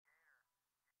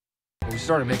we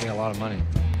started making a lot of money.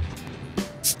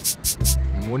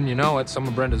 And wouldn't you know it, some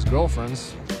of Brenda's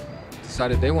girlfriends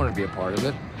decided they wanted to be a part of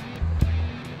it.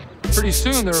 Pretty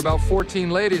soon, there were about 14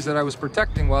 ladies that I was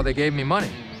protecting while they gave me money.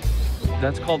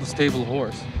 That's called a stable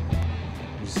horse.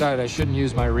 I decided I shouldn't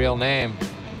use my real name.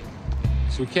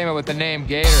 So we came up with the name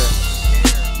Gator.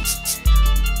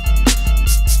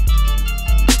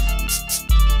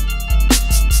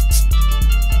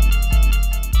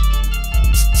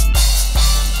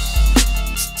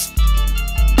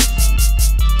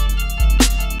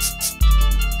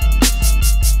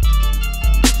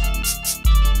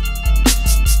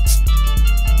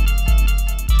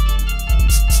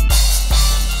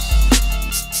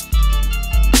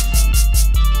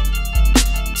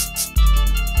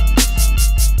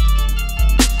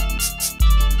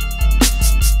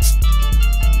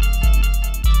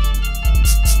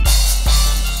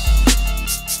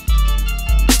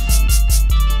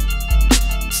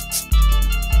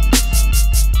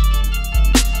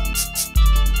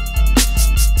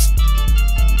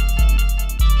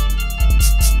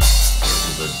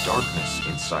 Darkness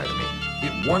inside of me.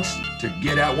 It wants to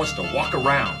get out, wants to walk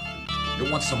around. It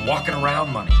wants some walking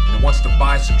around money, and it wants to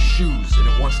buy some shoes, and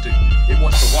it wants to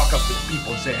walk up to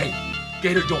people and say, hey,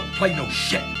 Gator don't play no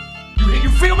shit. You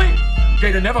feel me?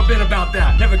 Gator never been about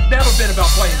that. Never been about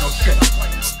playing no shit.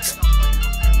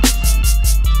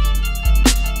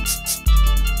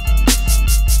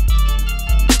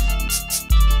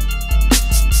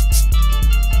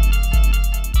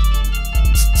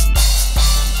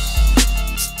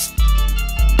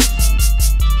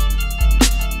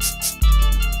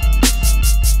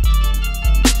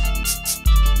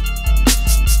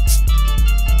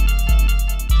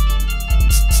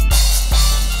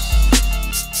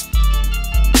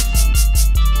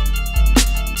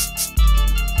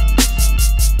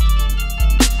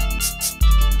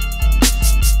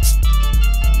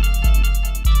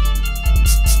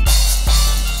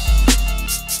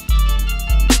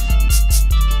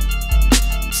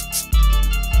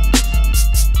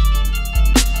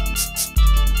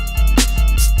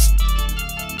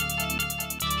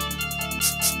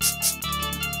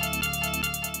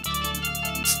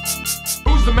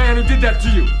 Who's the man who did that to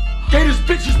you? Gator's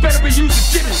bitches better be using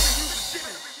jimmy.